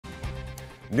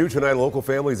New tonight, local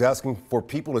families asking for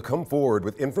people to come forward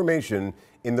with information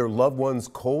in their loved one's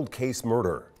cold case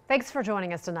murder. Thanks for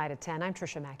joining us tonight at 10. I'm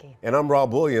Tricia Mackey. And I'm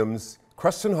Rob Williams.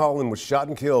 Kreston Holland was shot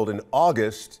and killed in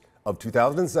August of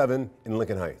 2007 in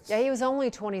Lincoln Heights. Yeah, he was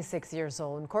only 26 years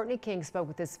old, and Courtney King spoke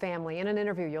with his family in an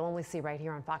interview you'll only see right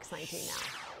here on Fox 19 now.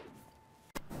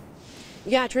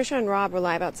 Yeah, Tricia and Rob were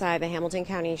live outside the Hamilton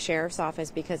County Sheriff's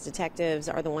Office because detectives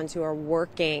are the ones who are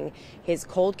working his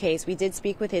cold case. We did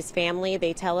speak with his family.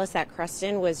 They tell us that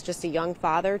Kreston was just a young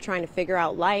father trying to figure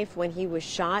out life when he was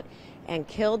shot and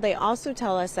killed. They also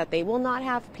tell us that they will not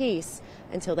have peace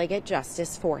until they get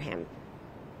justice for him.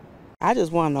 I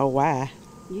just want to know why.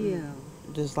 Yeah.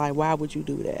 Just like, why would you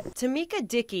do that? Tamika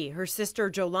Dickey, her sister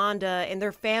Jolanda, and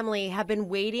their family have been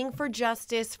waiting for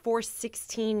justice for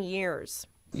 16 years.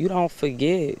 You don't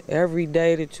forget. Every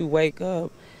day that you wake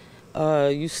up,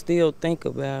 you still think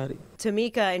about it.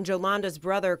 Tamika and Jolanda's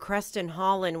brother, Kreston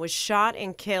Holland, was shot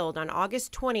and killed on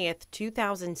August 20th,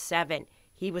 2007.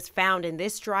 He was found in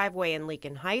this driveway in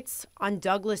Lincoln Heights on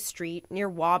Douglas Street near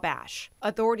Wabash.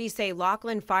 Authorities say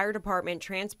Laughlin Fire Department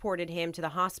transported him to the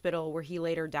hospital where he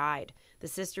later died. The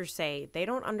sisters say they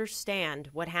don't understand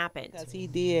what happened. Because he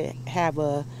did have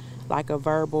a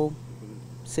verbal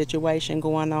situation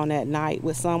going on that night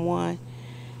with someone,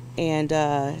 and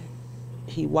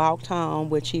he walked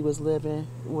home, which he was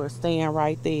staying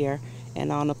right there,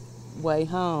 and on the way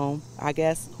home, I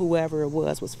guess whoever it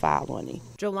was following him.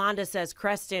 Jolanda says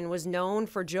Kreston was known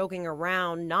for joking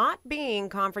around, not being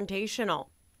confrontational.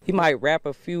 He might rap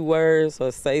a few words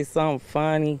or say something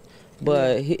funny,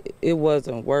 but it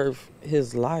wasn't worth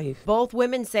his life. Both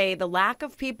women say the lack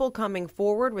of people coming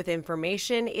forward with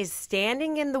information is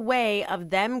standing in the way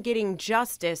of them getting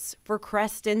justice for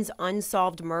Kreston's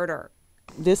unsolved murder.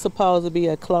 This is supposed to be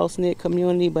a close-knit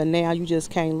community, but now you just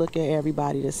can't look at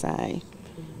everybody the same.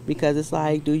 Because it's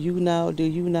like, do you know what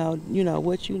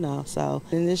you know. So,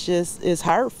 and it's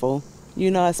hurtful,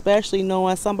 especially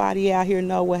knowing somebody out here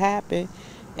know what happened,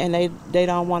 and they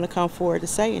don't want to come forward to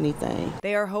say anything.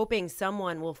 They are hoping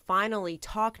someone will finally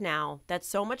talk now that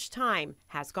so much time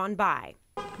has gone by.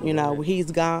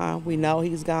 He's gone. We know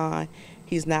he's gone.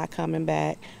 He's not coming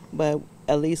back, but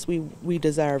at least we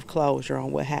deserve closure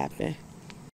on what happened.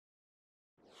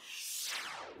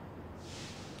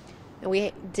 And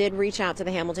we did reach out to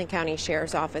the Hamilton County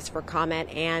Sheriff's Office for comment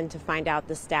and to find out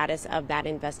the status of that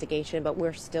investigation, but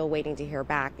we're still waiting to hear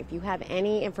back. If you have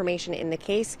any information in the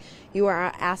case, you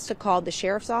are asked to call the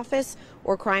Sheriff's Office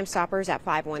or Crime Stoppers at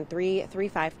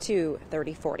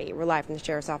 513-352-3040. We're live from the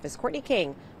Sheriff's Office. Courtney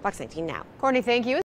King, Fox 19 Now. Courtney, thank you.